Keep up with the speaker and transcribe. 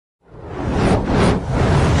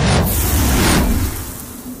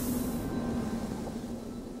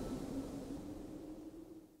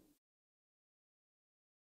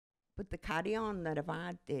the carry-on that I've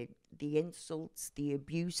had, the insults, the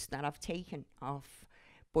abuse that I've taken off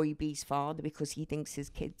Boy B's father because he thinks his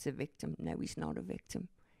kid's a victim. No, he's not a victim.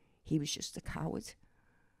 He was just a coward.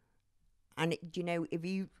 And, you know, if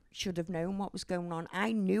you should have known what was going on,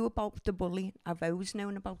 I knew about the bullying. I've always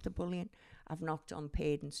known about the bullying. I've knocked on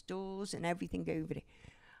parents' doors and everything over it.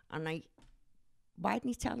 And why didn't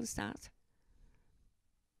he tell us that?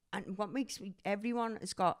 And what makes me, everyone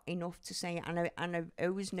has got enough to say, and I've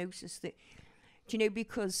always noticed that, do you know,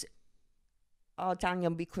 because,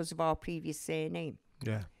 Daniel, because of our previous surname,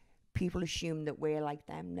 people assume that we're like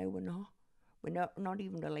them. No, we're not. We're not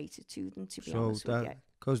even related to them, to be honest with you.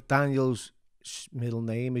 Because Daniel's middle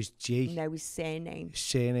name is G. No, his surname. His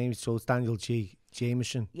surname, so it's Daniel G.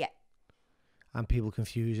 Jamison. Yeah. And people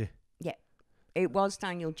confuse it. Yeah. It was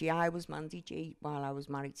Daniel G. I was Mandy G while I was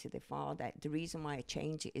married to the father. The reason why I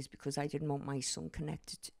changed it is because I didn't want my son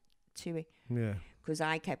connected to it. Yeah. Because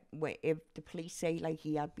I kept, if the police say, like,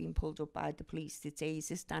 he had been pulled up by the police, they'd say, is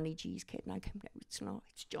this Danny G's kid? And I go, no, it's not.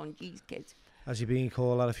 It's John G's kid. Has he been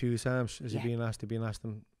called that a few times? Has he been asked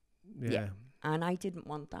him? Yeah. And I didn't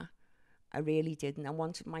want that. I really didn't. I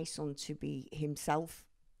wanted my son to be himself,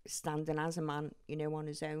 standing as a man, you know, on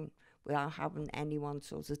his own, without having anyone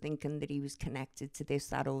sort of thinking that he was connected to this,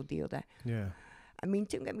 that, or the other. Yeah. I mean,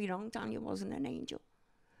 don't get me wrong, Daniel wasn't an angel.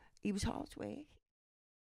 He was hard work.